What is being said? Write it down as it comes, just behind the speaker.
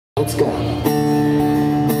Let's go.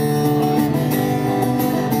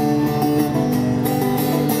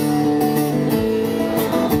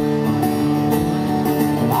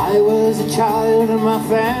 I was a child and my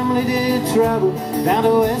family did travel down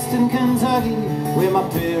to western Kentucky where my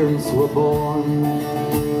parents were born.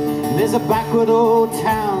 There's a backward old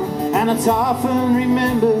town and it's often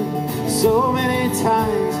remembered so many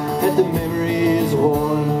times that the memory is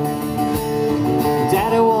worn.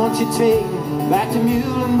 Daddy, won't you take me back to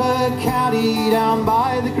Muhlenberg County, down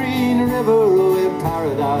by the Green River where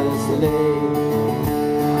paradise lay?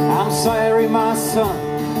 I'm sorry, my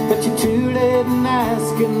son, but you're too late in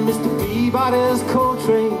asking. Mr. Peabody's coal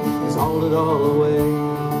train has hauled it all away.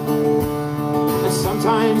 And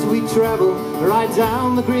sometimes we travel right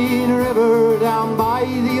down the Green River, down by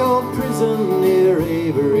the old prison near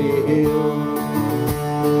Avery Hill.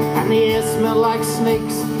 And the air smelled like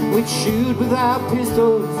snakes, we'd shoot with our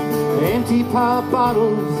pistols, empty pop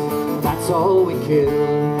bottles, that's all we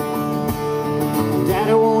killed.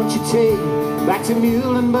 Daddy, won't you take me back to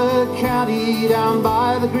Muhlenberg County, down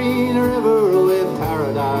by the Green River where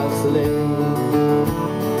paradise lay?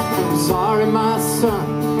 I'm sorry, my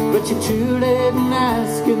son, but you're too late in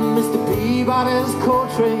asking. Mr. Peabody's coal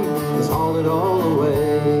train has hauled it all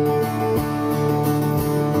away.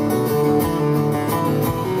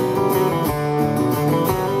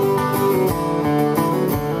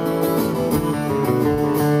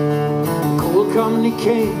 The coal company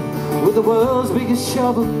came with the world's biggest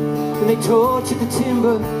shovel, and they tortured the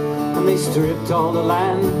timber and they stripped all the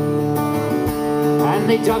land, and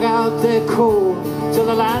they dug out their coal till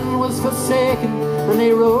the land was forsaken, and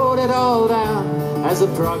they wrote it all down as the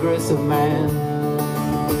progress of man.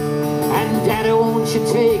 And Daddy, won't you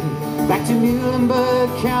take me back to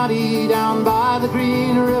Muhlenberg County, down by the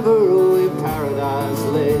Green River where paradise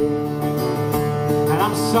lay? And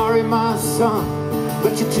I'm sorry, my son,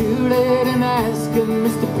 but you're too late in asking.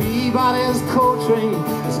 Mr. Peabody's coal train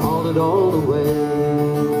has hauled it all away.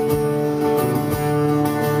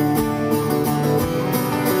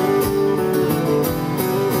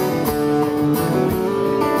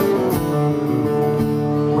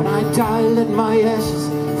 When I die, let my ashes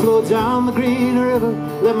flow down the Green River.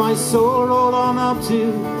 Let my soul roll on up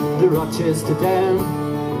to the Rochester Dam.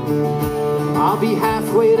 I'll be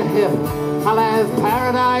halfway to heaven, I'll have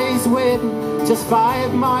paradise waiting, just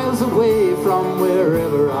 5 miles away from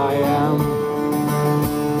wherever I am.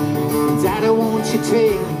 Daddy, won't you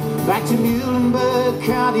take me back to Muhlenberg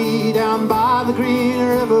County, down by the Green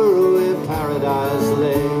River where paradise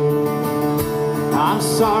lay? I'm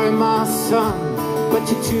sorry, my son, but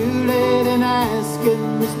you're too late in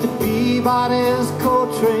asking. Mr. Peabody's coal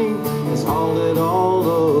train has hauled it all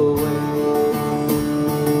away.